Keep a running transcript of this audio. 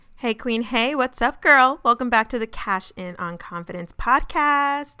Hey, Queen. Hey, what's up, girl? Welcome back to the Cash In on Confidence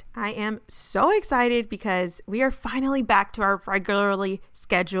podcast. I am so excited because we are finally back to our regularly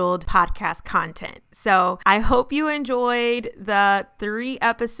scheduled podcast content. So I hope you enjoyed the 3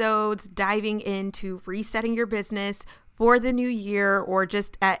 episodes diving into resetting your business for the new year, or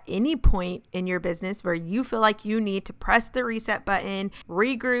just at any point in your business where you feel like you need to press the reset button,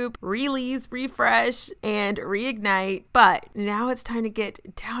 regroup, release, refresh, and reignite. But now it's time to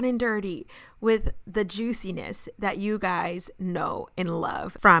get down and dirty with the juiciness that you guys know and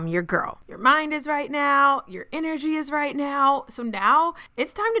love from your girl. Your mind is right now, your energy is right now. So now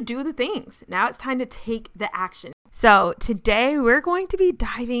it's time to do the things. Now it's time to take the action. So today we're going to be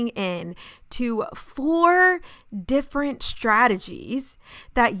diving in to 4 different strategies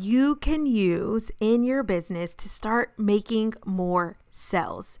that you can use in your business to start making more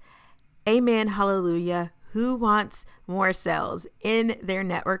sales. Amen. Hallelujah. Who wants more sales in their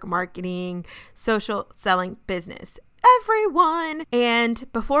network marketing, social selling business? Everyone.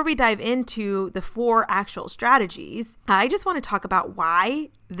 And before we dive into the 4 actual strategies, I just want to talk about why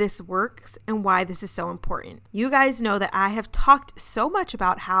this works and why this is so important. You guys know that I have talked so much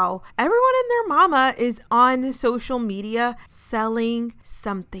about how everyone and their mama is on social media selling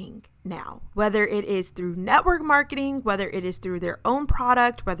something now, whether it is through network marketing, whether it is through their own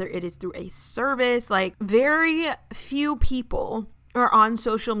product, whether it is through a service. Like, very few people are on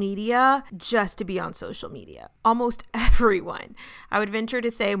social media just to be on social media. Almost everyone. I would venture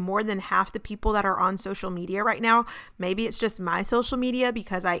to say more than half the people that are on social media right now, maybe it's just my social media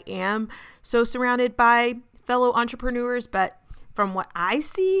because I am so surrounded by fellow entrepreneurs, but from what I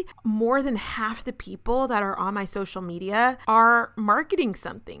see, more than half the people that are on my social media are marketing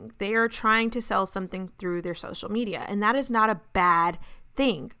something. They are trying to sell something through their social media, and that is not a bad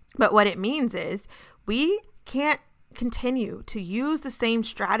thing. But what it means is we can't continue to use the same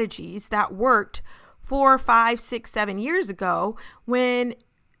strategies that worked 4, 5, 6, 7 years ago when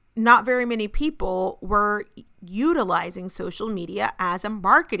not very many people were utilizing social media as a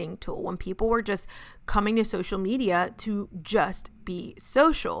marketing tool, when people were just coming to social media to just be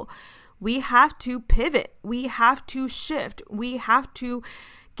social. We have to pivot. We have to shift. We have to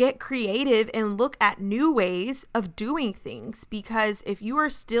get creative and look at new ways of doing things, because if you are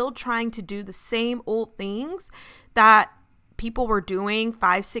still trying to do the same old things that people were doing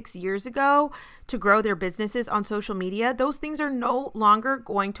 5, 6 years ago to grow their businesses on social media, those things are no longer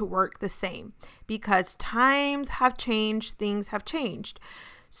going to work the same because times have changed, things have changed.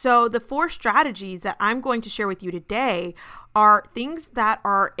 So the 4 strategies that I'm going to share with you today are things that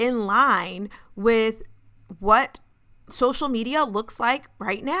are in line with what social media looks like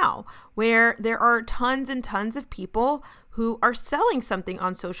right now, where there are tons and tons of people who are selling something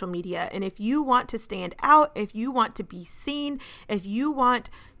on social media. And if you want to stand out, if you want to be seen, if you want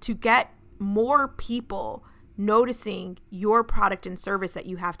to get more people noticing your product and service that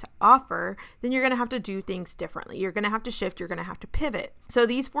you have to offer, then you're going to have to do things differently. You're going to have to shift. You're going to have to pivot. So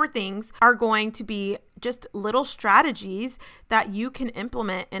these 4 things are going to be just little strategies that you can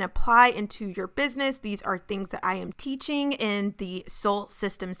implement and apply into your business. These are things that I am teaching in the Soul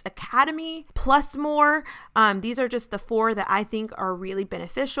Systems Academy, plus more. These are just the 4 that I think are really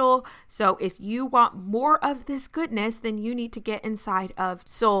beneficial. So if you want more of this goodness, then you need to get inside of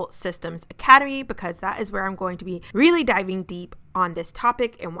Soul Systems Academy, because that is where I'm going to be really diving deep on this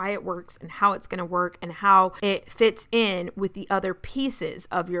topic and why it works and how it's going to work and how it fits in with the other pieces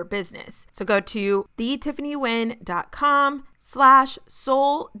of your business. So go to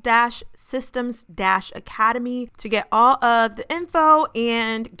thetiffanywen.com/soul-systems-academy to get all of the info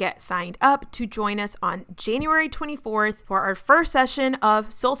and get signed up to join us on January 24th for our first session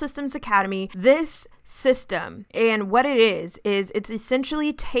of Soul Systems Academy. This system, and what it is it's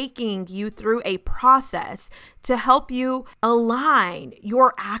essentially taking you through a process to help you align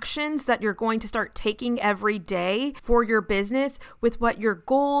your actions that you're going to start taking every day for your business with what your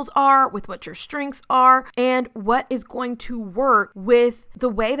goals are, with what your strengths are, and what is going to work with the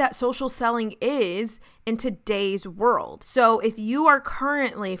way that social selling is in today's world. So if you are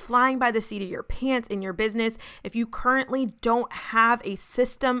currently flying by the seat of your pants in your business, if you currently don't have a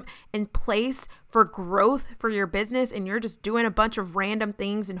system in place for growth for your business and you're just doing a bunch of random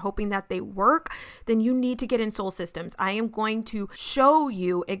things and hoping that they work, then you need to get in Soul Systems. I am going to show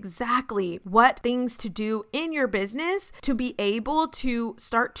you exactly what things to do in your business to be able to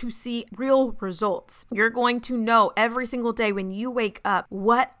start to see real results. You're going to know every single day when you wake up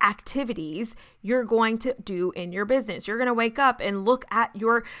what activities you're going to do in your business. You're going to wake up and look at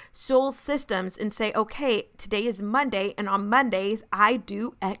your soul systems and say, okay, today is Monday, and on Mondays, I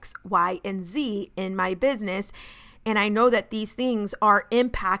do X, Y, and Z in my business. And I know that these things are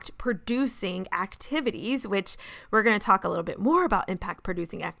impact producing activities, which we're going to talk a little bit more about impact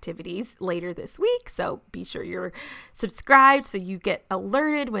producing activities later this week. So be sure you're subscribed so you get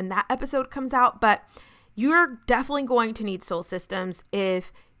alerted when that episode comes out. But you're definitely going to need soul systems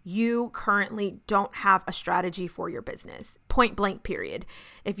if you currently don't have a strategy for your business, point blank, period.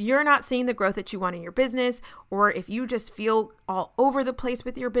 If you're not seeing the growth that you want in your business, or if you just feel all over the place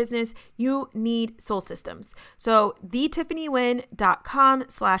with your business, you need soul systems. So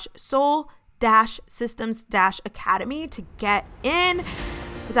thetiffanynguyen.com/soul-systems-academy to get in.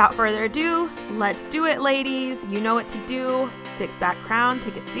 Without further ado, let's do it, ladies. You know what to do. Fix that crown,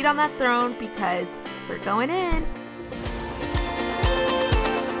 take a seat on that throne, because we're going in.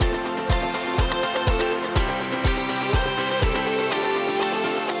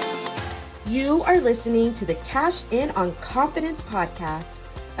 You are listening to the Cash In on Confidence podcast,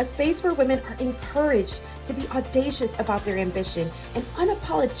 a space where women are encouraged to be audacious about their ambition and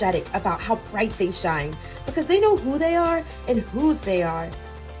unapologetic about how bright they shine, because they know who they are and whose they are.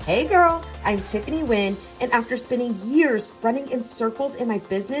 Hey girl, I'm Tiffany Nguyen, and after spending years running in circles in my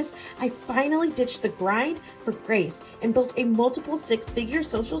business, I finally ditched the grind for grace and built a multiple six-figure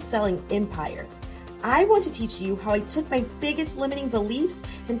social selling empire. I want to teach you how I took my biggest limiting beliefs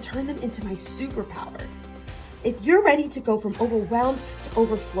and turned them into my superpower. If you're ready to go from overwhelmed to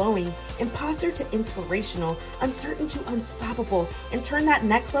overflowing, imposter to inspirational, uncertain to unstoppable, and turn that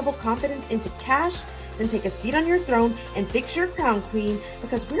next level confidence into cash, then take a seat on your throne and fix your crown, queen,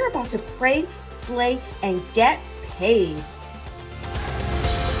 because we're about to pray, slay, and get paid.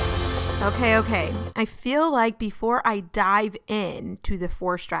 Okay. I feel like before I dive into the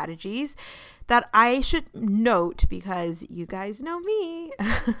 4 strategies that I should note, because you guys know me,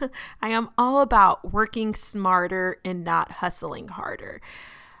 I am all about working smarter and not hustling harder.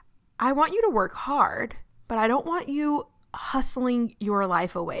 I want you to work hard, but I don't want you hustling your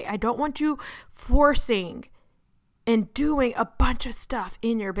life away. I don't want you forcing and doing a bunch of stuff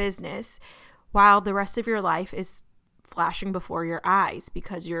in your business while the rest of your life is flashing before your eyes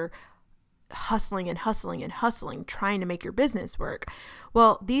because you're hustling, trying to make your business work.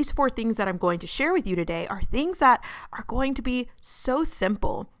 Well, these 4 things that I'm going to share with you today are things that are going to be so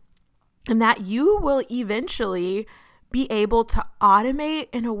simple and that you will eventually be able to automate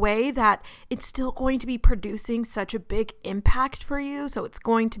in a way that it's still going to be producing such a big impact for you. So it's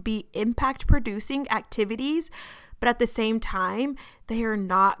going to be impact producing activities, but at the same time, they are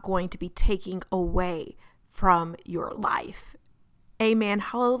not going to be taking away from your life. Amen.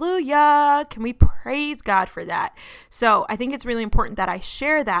 Hallelujah. Can we praise God for that? So I think it's really important that I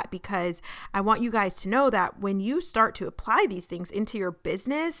share that, because I want you guys to know that when you start to apply these things into your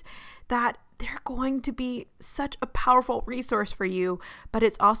business, that they're going to be such a powerful resource for you. But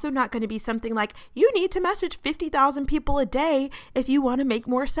it's also not going to be something like you need to message 50,000 people a day if you want to make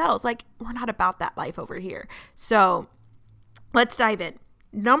more sales. Like, we're not about that life over here. So let's dive in.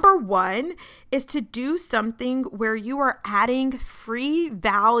 Number 1 is to do something where you are adding free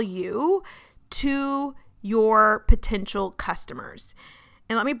value to your potential customers.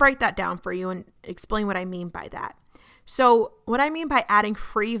 And let me break that down for you and explain what I mean by that. So what I mean by adding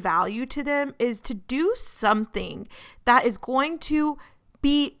free value to them is to do something that is going to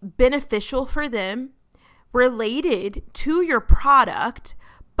be beneficial for them, related to your product,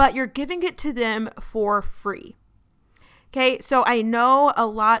 but you're giving it to them for free. Okay, so I know a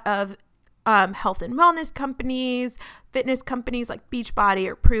lot of health and wellness companies, fitness companies like Beachbody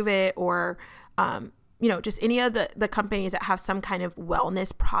or Prove It, or just any of the companies that have some kind of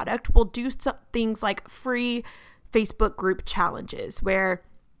wellness product will do some things like free Facebook group challenges, where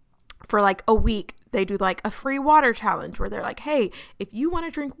for like a week they do like a free water challenge, where they're like, hey, if you want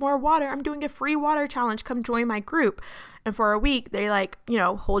to drink more water, I'm doing a free water challenge, come join my group. And for a week, they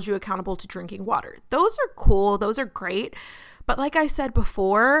hold you accountable to drinking water. Those are cool. Those are great. But like I said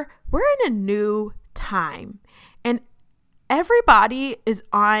before, we're in a new time, and everybody is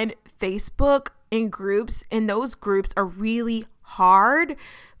on Facebook in groups, and those groups are really hard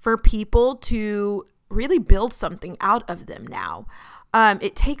for people to really build something out of them now.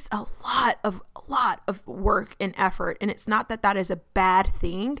 It takes a lot of work and effort, and it's not that is a bad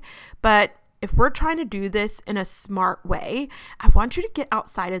thing, but if we're trying to do this in a smart way, I want you to get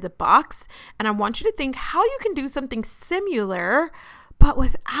outside of the box, and I want you to think how you can do something similar, but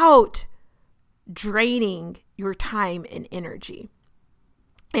without draining your time and energy.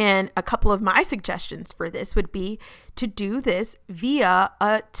 And a couple of my suggestions for this would be to do this via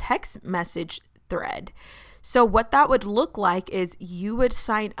a text message thread. So what that would look like is you would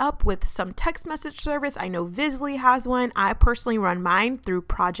sign up with some text message service. I know Vizly has one. I personally run mine through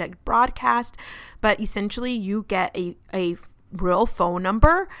Project Broadcast, but essentially you get a real phone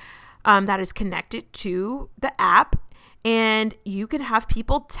number that is connected to the app, and you can have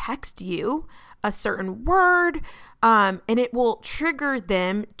people text you a certain word, and it will trigger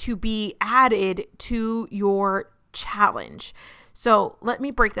them to be added to your challenge. So let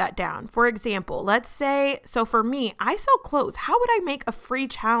me break that down. For example, let's say, so for me, I sell clothes. How would I make a free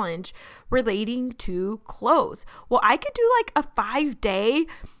challenge relating to clothes? Well, I could do like a 5-day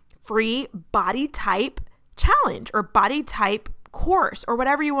free body type challenge or body type course or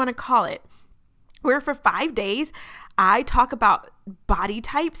whatever you want to call it, where for 5 days, I talk about body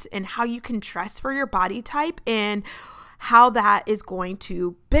types and how you can dress for your body type and how that is going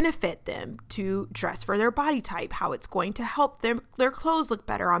to benefit them to dress for their body type, how it's going to help them, their clothes look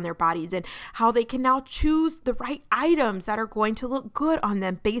better on their bodies, and how they can now choose the right items that are going to look good on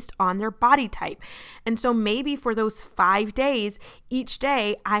them based on their body type. And so maybe for those 5 days, each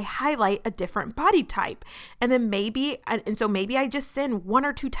day I highlight a different body type. And then maybe I just send 1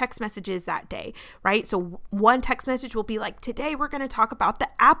 or 2 text messages that day, right? So one text message will be like, today we're going to talk about the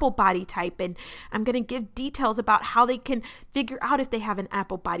apple body type, and I'm going to give details about how they can figure out if they have an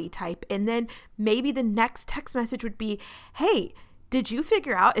apple body type. And then maybe the next text message would be, hey, did you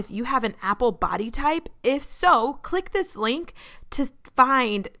figure out if you have an apple body type? If so, click this link to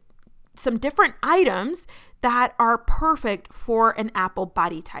find some different items that are perfect for an apple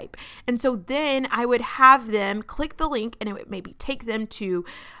body type. And so then I would have them click the link, and it would maybe take them to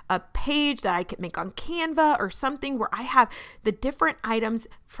a page that I could make on Canva or something where I have the different items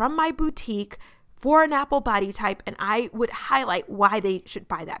from my boutique for an apple body type, and I would highlight why they should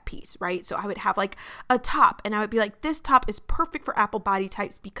buy that piece, right? So I would have like a top, and I would be like, this top is perfect for apple body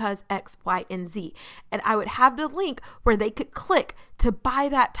types because X, Y, and Z. And I would have the link where they could click to buy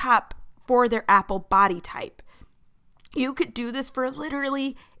that top for their apple body type. You could do this for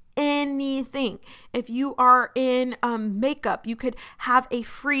literally anything. If you are in makeup, you could have a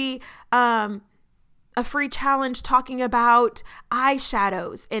free challenge talking about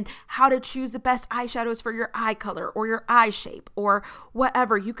eyeshadows and how to choose the best eyeshadows for your eye color or your eye shape or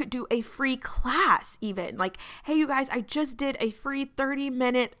whatever. You could do a free class even. Like, hey, you guys, I just did a free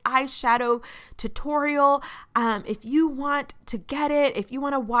 30-minute eyeshadow tutorial. If you want to get it, if you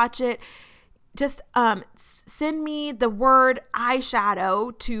want to watch it, just send me the word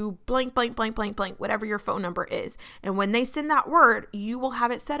eyeshadow to blank, blank, blank, blank, blank, whatever your phone number is. And when they send that word, you will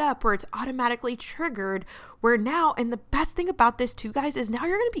have it set up where it's automatically triggered, where now, and the best thing about this too, guys, is now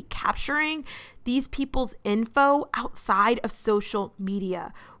you're going to be capturing these people's info outside of social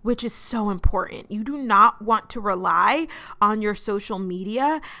media, which is so important. You do not want to rely on your social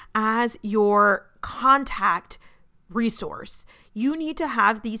media as your contact resource. You need to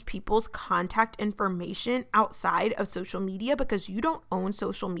have these people's contact information outside of social media because you don't own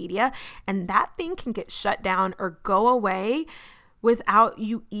social media, and that thing can get shut down or go away without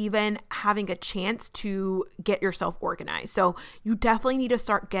you even having a chance to get yourself organized. So you definitely need to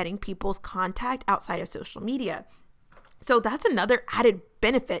start getting people's contact outside of social media. So that's another added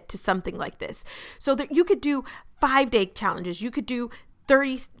benefit to something like this. So that you could do 5-day challenges. You could do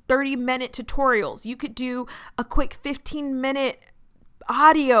 30-minute tutorials. You could do a quick 15-minute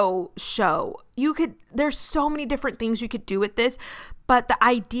audio show. There's so many different things you could do with this, but the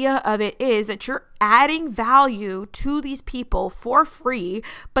idea of it is that you're adding value to these people for free,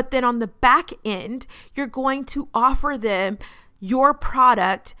 but then on the back end, you're going to offer them your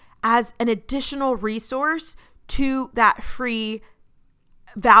product as an additional resource to that free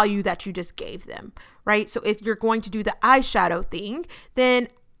value that you just gave them, right? So if you're going to do the eyeshadow thing, then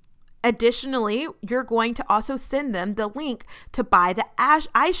additionally, you're going to also send them the link to buy the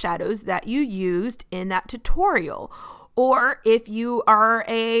eyeshadows that you used in that tutorial. Or if you are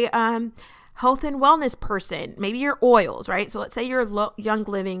a health and wellness person, maybe your oils, right? So let's say you're Young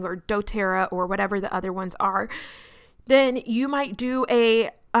Living or doTERRA or whatever the other ones are, then you might do a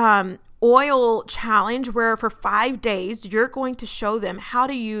oil challenge where for 5 days you're going to show them how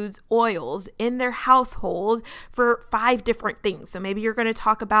to use oils in their household for 5 different things. So maybe you're going to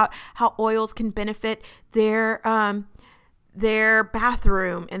talk about how oils can benefit their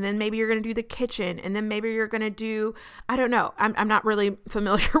bathroom, and then maybe you're going to do the kitchen, and then maybe you're going to do, I don't know, I'm not really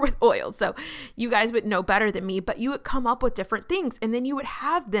familiar with oils, so you guys would know better than me, but you would come up with different things, and then you would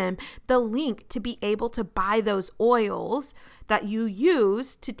have them the link to be able to buy those oils that you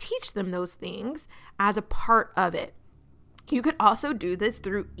use to teach them those things as a part of it. You could also do this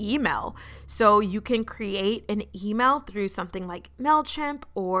through email. So you can create an email through something like MailChimp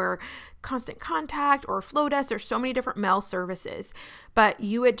or Constant Contact or Flowdesk. There's so many different mail services, but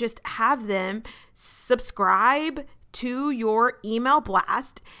you would just have them subscribe to your email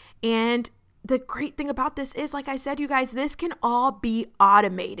blast. And the great thing about this is, like I said, you guys, this can all be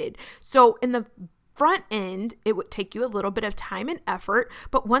automated. So in the front end, it would take you a little bit of time and effort,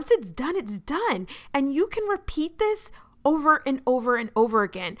 but once it's done, it's done. And you can repeat this over and over and over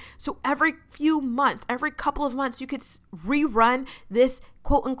again. So every few months, every couple of months, you could rerun this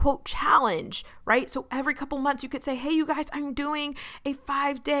quote unquote challenge, right? So every couple months you could say, hey, you guys, I'm doing a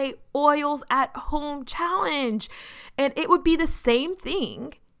 5-day oils at home challenge. And it would be the same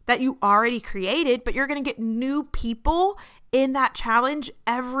thing that you already created, but you're going to get new people in that challenge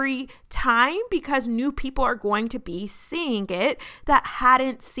every time because new people are going to be seeing it that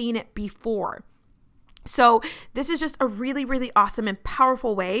hadn't seen it before. So this is just a really, really awesome and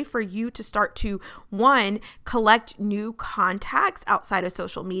powerful way for you to start to, one, collect new contacts outside of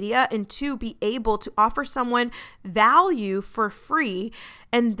social media, and two, be able to offer someone value for free,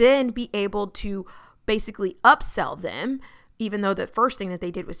 and then be able to basically upsell them, even though the first thing that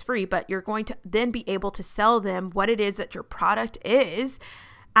they did was free, but you're going to then be able to sell them what it is that your product is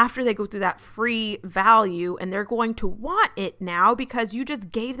after they go through that free value, and they're going to want it now because you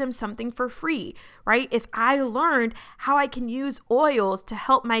just gave them something for free, right? If I learned how I can use oils to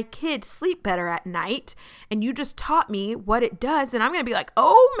help my kids sleep better at night, and you just taught me what it does, then I'm going to be like,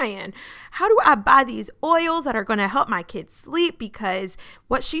 oh man, how do I buy these oils that are going to help my kids sleep? Because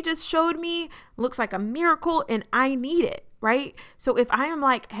what she just showed me looks like a miracle and I need it, right? So if I am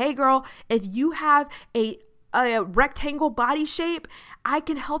like, hey girl, if you have a rectangle body shape, I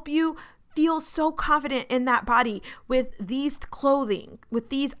can help you feel so confident in that body with these clothing, with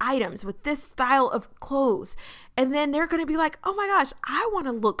these items, with this style of clothes. And then they're going to be like, oh my gosh, I want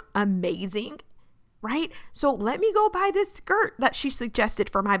to look amazing, right? So let me go buy this skirt that she suggested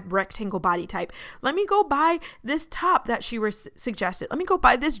for my rectangle body type. Let me go buy this top that she suggested. Let me go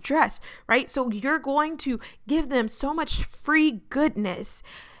buy this dress, right? So you're going to give them so much free goodness.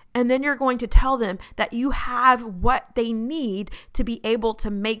 And then you're going to tell them that you have what they need to be able to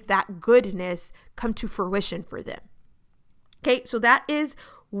make that goodness come to fruition for them. Okay, so that is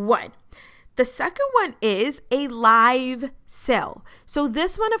one. The second one is a live sale. So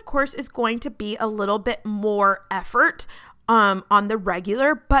this one, of course, is going to be a little bit more effort on the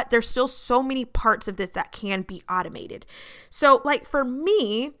regular, but there's still so many parts of this that can be automated. So like for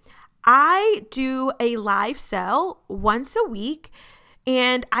me, I do a live sale once a week.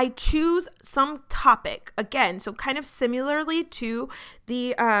 And I choose some topic, again, so kind of similarly to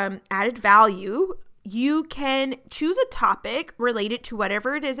the added value, you can choose a topic related to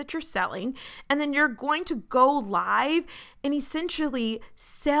whatever it is that you're selling, and then you're going to go live and essentially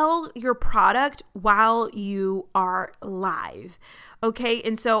sell your product while you are live, okay?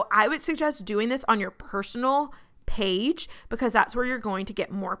 And so I would suggest doing this on your personal page because that's where you're going to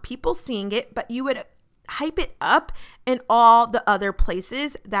get more people seeing it, but you would hype it up in all the other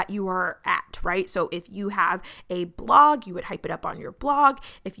places that you are at, right? So if you have a blog, you would hype it up on your blog.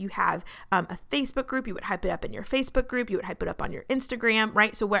 If you have a Facebook group, you would hype it up in your Facebook group. You would hype it up on your Instagram,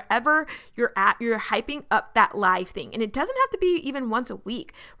 right? So wherever you're at, you're hyping up that live thing. And it doesn't have to be even once a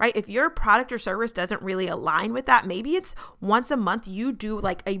week, right? If your product or service doesn't really align with that, maybe it's once a month you do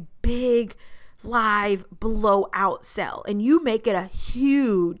like a big live blowout sell and you make it a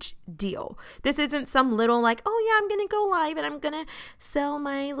huge deal. This isn't some little like, oh yeah, I'm gonna go live and I'm gonna sell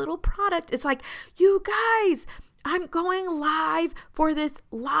my little product. It's like, you guys, I'm going live for this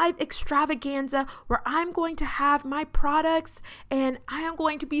live extravaganza where I'm going to have my products and I am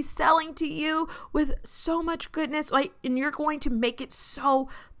going to be selling to you with so much goodness, like, and you're going to make it so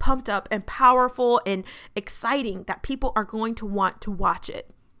pumped up and powerful and exciting that people are going to want to watch it.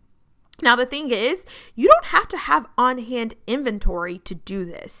 Now, the thing is, you don't have to have on-hand inventory to do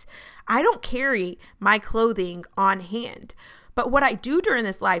this. I don't carry my clothing on hand. But what I do during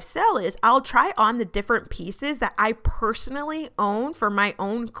this live sale is I'll try on the different pieces that I personally own for my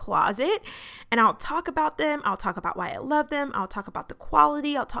own closet, and I'll talk about them. I'll talk about why I love them. I'll talk about the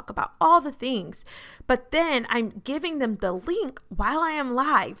quality. I'll talk about all the things. But then I'm giving them the link while I am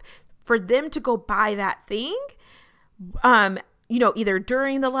live for them to go buy that thing. Either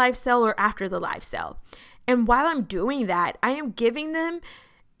during the live sale or after the live sale. And while I'm doing that, I am giving them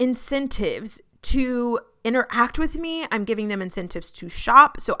incentives to interact with me. I'm giving them incentives to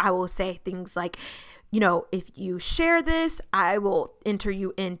shop. So I will say things like, if you share this, I will enter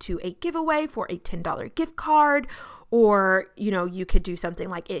you into a giveaway for a $10 gift card. Or, you could do something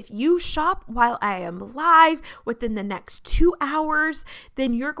like, if you shop while I am live within the next 2 hours,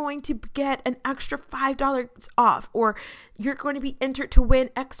 then you're going to get an extra $5 off, or you're going to be entered to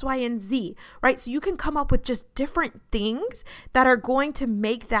win X, Y, and Z, right? So you can come up with just different things that are going to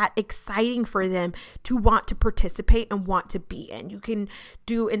make that exciting for them to want to participate and want to be in. You can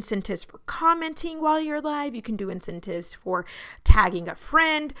do incentives for commenting while you're live. You can do incentives for tagging a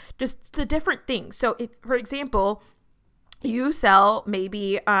friend, just the different things. So if, for example, you sell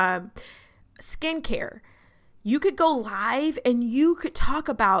maybe skincare, you could go live and you could talk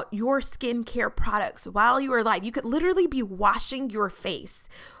about your skincare products while you are live. You could literally be washing your face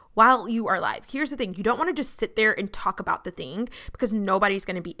while you are live. Here's the thing. You don't want to just sit there and talk about the thing, because nobody's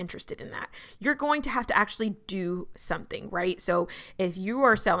going to be interested in that. You're going to have to actually do something, right? So if you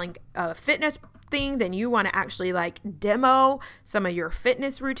are selling a fitness thing, then you want to actually like demo some of your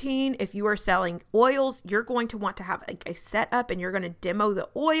fitness routine. If you are selling oils, you're going to want to have like a setup and you're going to demo the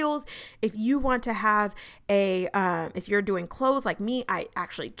oils. If you want to have if you're doing clothes like me, I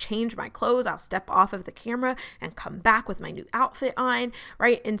actually change my clothes. I'll step off of the camera and come back with my new outfit on,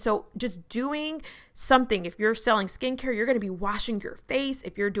 right? And so just doing something. If you're selling skincare, you're going to be washing your face.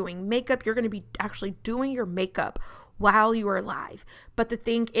 If you're doing makeup, you're going to be actually doing your makeup while you are live. But the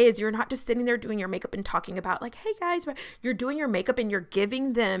thing is, you're not just sitting there doing your makeup and talking about like, hey guys, you're doing your makeup and you're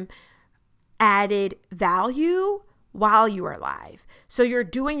giving them added value while you are live. So you're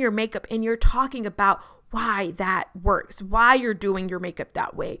doing your makeup and you're talking about why that works, why you're doing your makeup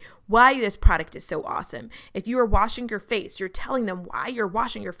that way, why this product is so awesome. If you are washing your face, you're telling them why you're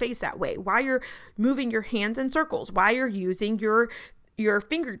washing your face that way, why you're moving your hands in circles, why you're using your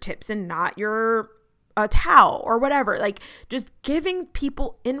fingertips and not a towel or whatever. Like, just giving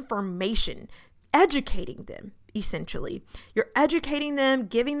people information, educating them, essentially. You're educating them,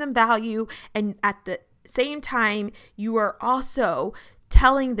 giving them value, and at the same time, you are also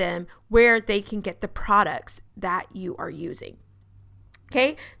telling them where they can get the products that you are using.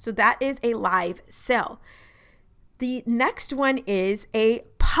 Okay, so that is a live sale. The next one is a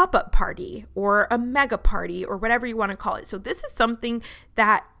pop-up party or a mega party or whatever you want to call it. So this is something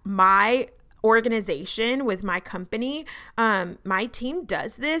that my organization with my company, my team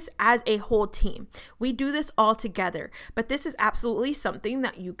does this as a whole team. We do this all together, but this is absolutely something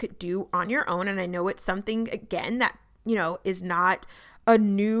that you could do on your own. And I know it's something, again, that, is not a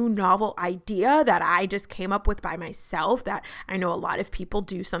new novel idea that I just came up with by myself, that I know a lot of people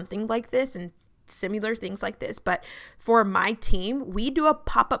do something like this and similar things like this. But for my team, we do a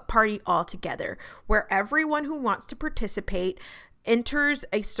pop-up party all together where everyone who wants to participate enters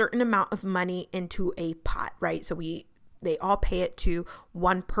a certain amount of money into a pot, right? So they all pay it to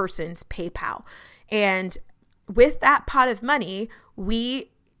one person's PayPal. And with that pot of money,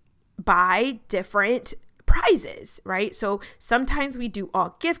 we buy different prizes, right? So sometimes we do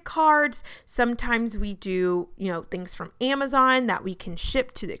all gift cards. Sometimes we do, things from Amazon that we can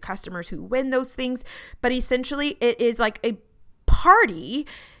ship to the customers who win those things. But essentially, it is like a party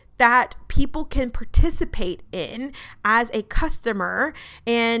that people can participate in as a customer.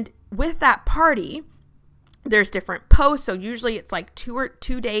 And with that party, there's different posts. So usually it's like 2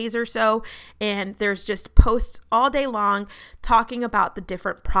 days or so. And there's just posts all day long talking about the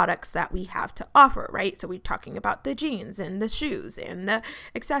different products that we have to offer, right? So we're talking about the jeans and the shoes and the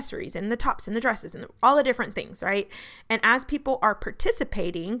accessories and the tops and the dresses and all the different things, right? And as people are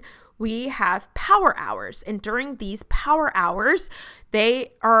participating, we have power hours. And during these power hours,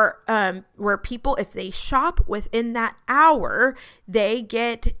 they are where people, if they shop within that hour, they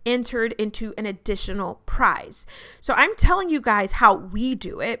get entered into an additional prize. So I'm telling you guys how we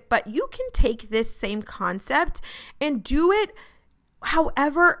do it, but you can take this same concept and do it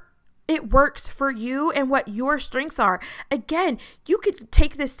however it works for you and what your strengths are. Again, you could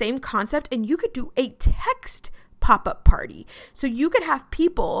take this same concept and you could do a text pop-up party. So you could have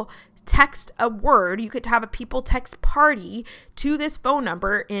people text a word. You could have a people text party to this phone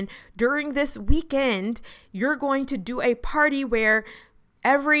number. And during this weekend, you're going to do a party where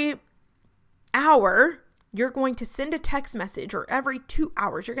every hour you're going to send a text message, or every 2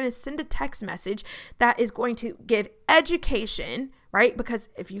 hours you're going to send a text message that is going to give education, right? Because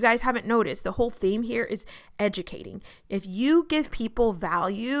if you guys haven't noticed, the whole theme here is educating. If you give people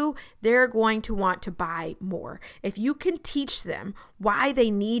value, they're going to want to buy more. If you can teach them why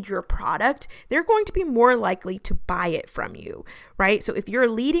they need your product, they're going to be more likely to buy it from you, right? So if you're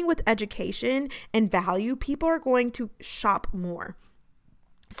leading with education and value, people are going to shop more.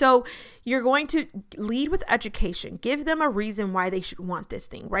 So you're going to lead with education, give them a reason why they should want this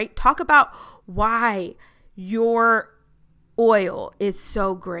thing, right? Talk about why your oil is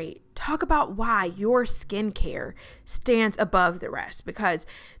so great. talk about why your skincare stands above the rest because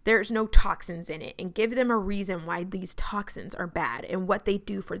there's no toxins in it, and give them a reason why these toxins are bad and what they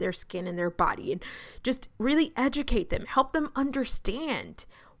do for their skin and their body, and just really educate them, help them understand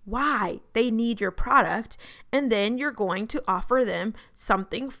why they need your product. And then you're going to offer them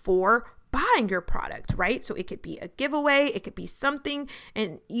something for buying your product, right? So it could be a giveaway, it could be something,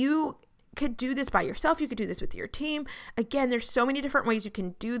 and you could do this by yourself. You could do this with your team. Again, there's so many different ways you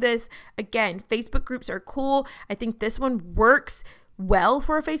can do this. Again, Facebook groups are cool. I think this one works well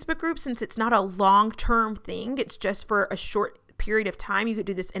for a Facebook group since it's not a long-term thing. It's just for a short period of time. You could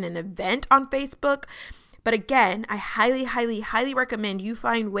do this in an event on Facebook. But again, I highly, highly, highly recommend you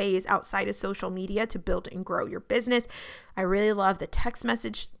find ways outside of social media to build and grow your business. I really love the text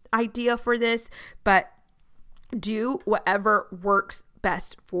message idea for this, but do whatever works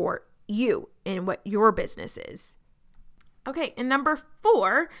best for you and what your business is. Okay, and number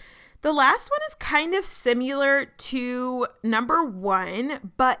 4, the last one is kind of similar to number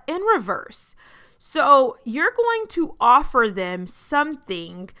 1, but in reverse. So you're going to offer them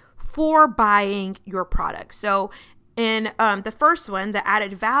something for buying your product. So in the first one, the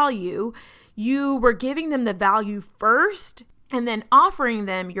added value, you were giving them the value first and then offering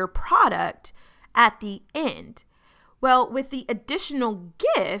them your product at the end. Well, with the additional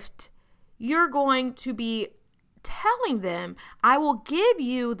gift, you're going to be telling them, I will give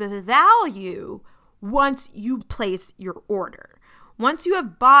you the value once you place your order. Once you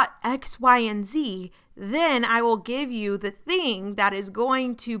have bought X, Y, and Z, then I will give you the thing that is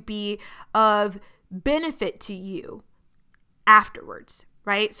going to be of benefit to you afterwards,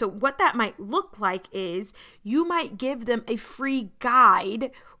 right? So what that might look like is you might give them a free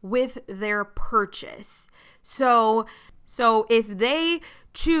guide with their purchase. So if they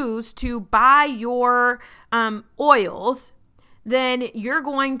choose to buy your oils, then you're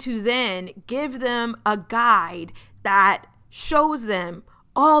going to then give them a guide that shows them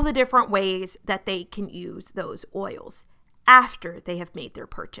all the different ways that they can use those oils after they have made their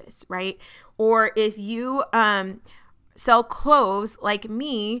purchase, right? Or if you sell clothes like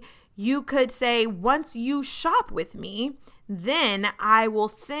me, you could say, once you shop with me, then I will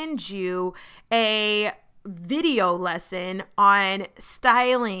send you a video lesson on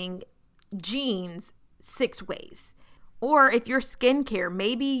styling jeans 6 ways. Or if you're skincare,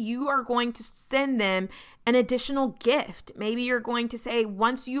 maybe you are going to send them an additional gift. Maybe you're going to say,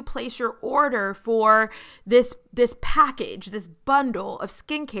 once you place your order for this package, this bundle of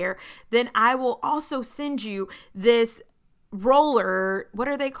skincare, then I will also send you this roller. What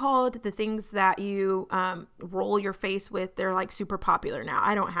are they called? The things that you roll your face with. They're like super popular now.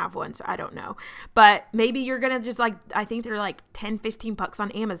 I don't have one, so I don't know. But maybe you're going to just I think they're like 10, 15 bucks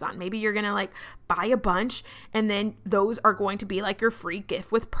on Amazon. Maybe you're going to buy a bunch, and then those are going to be like your free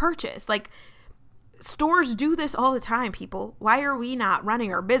gift with purchase. Stores do this all the time, people. Why are we not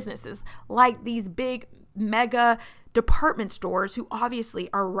running our businesses like these big mega department stores who obviously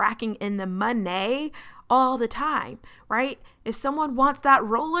are racking in the money all the time, right? If someone wants that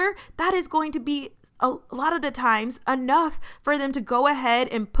roller, that is going to be a lot of the times enough for them to go ahead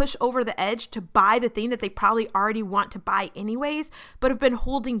and push over the edge to buy the thing that they probably already want to buy anyways, but have been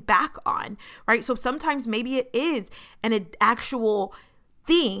holding back on, right? So sometimes maybe it is an actual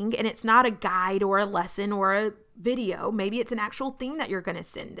thing and it's not a guide or a lesson or a video. Maybe it's an actual thing that you're going to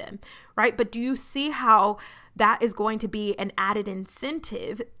send them, right? But do you see how that is going to be an added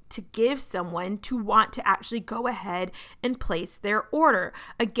incentive to give someone to want to actually go ahead and place their order?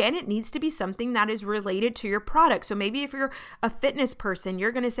 Again, it needs to be something that is related to your product. So maybe if you're a fitness person,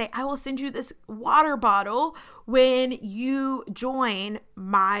 you're going to say, I will send you this water bottle when you join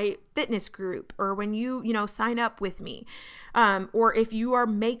my fitness group or when you sign up with me. Or if you are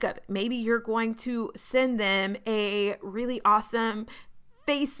makeup, maybe you're going to send them a really awesome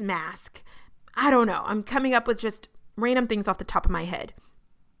face mask. I don't know. I'm coming up with just random things off the top of my head.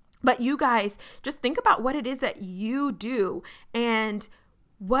 But you guys, just think about what it is that you do and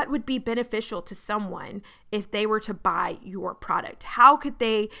what would be beneficial to someone if they were to buy your product. How could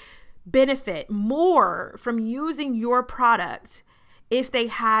they benefit more from using your product if they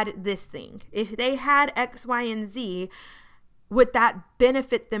had this thing? If they had X, Y, and Z, would that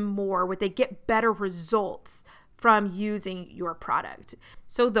benefit them more? Would they get better results from using your product?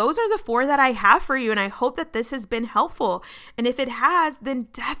 So those are the 4 that I have for you, and I hope that this has been helpful. And if it has, then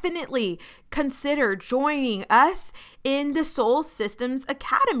definitely consider joining us in the Soul Systems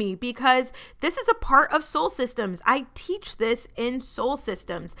Academy, because this is a part of Soul Systems. I teach this in Soul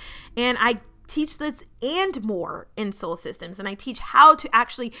Systems, and I teach this and more in Soul Systems. And I teach how to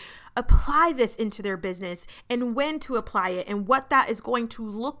actually apply this into their business and when to apply it and what that is going to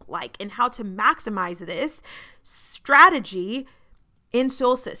look like and how to maximize this strategy in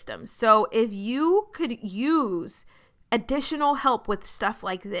Soul Systems. So if you could use additional help with stuff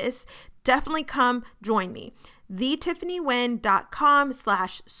like this, definitely come join me.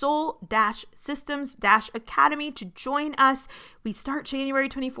 thetiffanywen.com/soul-systems-academy to join us. We start January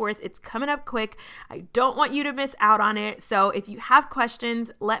 24th. It's coming up quick. I don't want you to miss out on it. So if you have questions,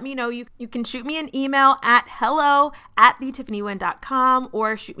 let me know. You can shoot me an email at hello@thetiffanywen.com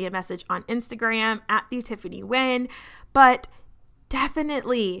or shoot me a message on Instagram @thetiffanywen. But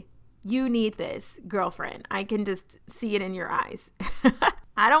definitely, you need this, girlfriend. I can just see it in your eyes.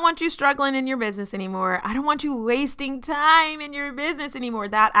 I don't want you struggling in your business anymore. I don't want you wasting time in your business anymore.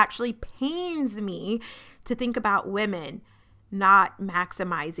 That actually pains me to think about women not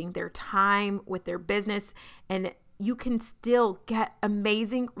maximizing their time with their business. And you can still get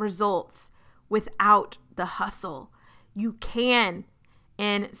amazing results without the hustle. You can.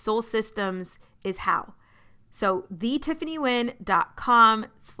 And Soul Systems is how. So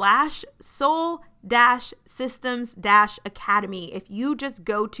thetiffanywen.com/soul-systems-academy. If you just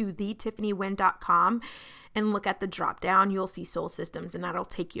go to thetiffanywen.com and look at the drop down, you'll see Soul Systems and that'll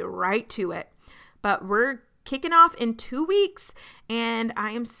take you right to it. But we're kicking off in 2 weeks and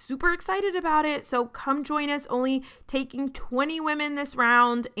I am super excited about it. So come join us, only taking 20 women this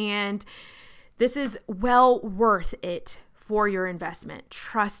round. And this is well worth it for your investment.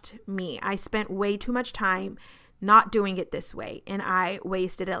 Trust me, I spent way too much time not doing it this way, and I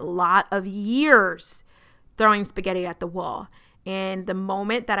wasted a lot of years throwing spaghetti at the wall. And the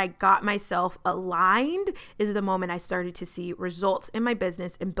moment that I got myself aligned is the moment I started to see results in my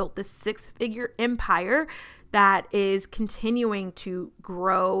business and built this 6-figure empire that is continuing to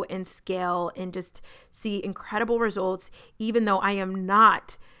grow and scale and just see incredible results, even though I am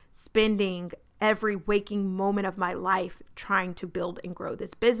not spending every waking moment of my life trying to build and grow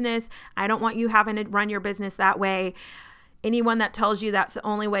this business. I don't want you having to run your business that way. Anyone that tells you that's the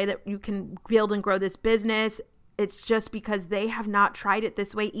only way that you can build and grow this business, it's just because they have not tried it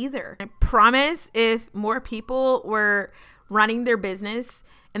this way either. I promise if more people were running their business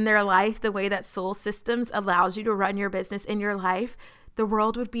in their life the way that Soul Systems allows you to run your business in your life, the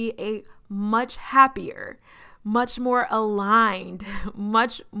world would be a much happier, much more aligned,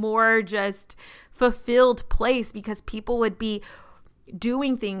 much more just fulfilled place, because people would be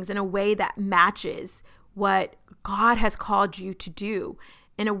doing things in a way that matches what God has called you to do,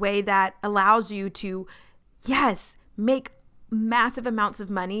 in a way that allows you to, yes, make massive amounts of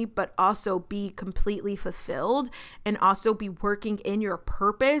money, but also be completely fulfilled and also be working in your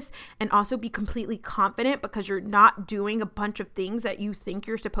purpose and also be completely confident because you're not doing a bunch of things that you think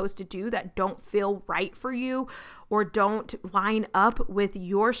you're supposed to do that don't feel right for you or don't line up with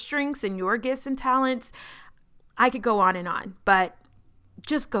your strengths and your gifts and talents. I could go on, but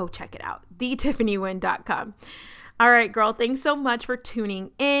just go check it out. thetiffanywen.com. All right, girl, thanks so much for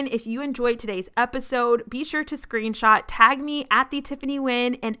tuning in. If you enjoyed today's episode, be sure to screenshot, tag me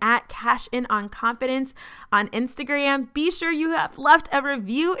 @thetiffanywen and @CashInOnConfidence on Instagram. Be sure you have left a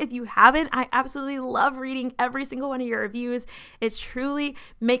review if you haven't. I absolutely love reading every single one of your reviews. It truly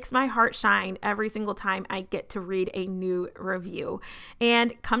makes my heart shine every single time I get to read a new review.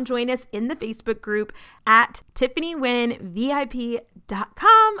 And come join us in the Facebook group at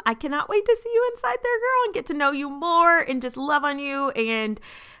TiffanyWenVIP.com. I cannot wait to see you inside there, girl, and get to know you more and just love on you and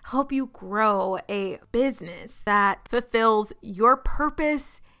help you grow a business that fulfills your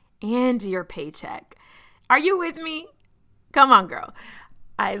purpose and your paycheck. Are you with me? Come on, girl.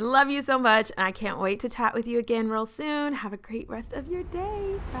 I love you so much and I can't wait to chat with you again real soon. Have a great rest of your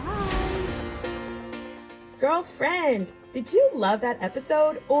day. Bye. Girlfriend, did you love that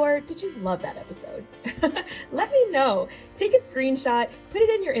episode or did you love that episode? Let me know. Take a screenshot, put it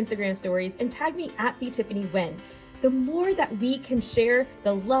in your Instagram stories, and tag me @thetiffanywen. The more that we can share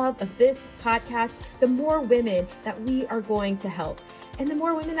the love of this podcast, the more women that we are going to help. And the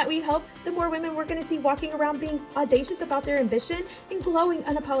more women that we help, the more women we're going to see walking around being audacious about their ambition and glowing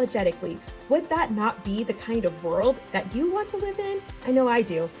unapologetically. Would that not be the kind of world that you want to live in? I know I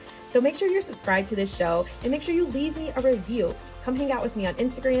do. So make sure you're subscribed to this show and make sure you leave me a review. Come hang out with me on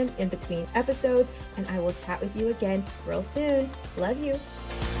Instagram in between episodes, and I will chat with you again real soon. Love you.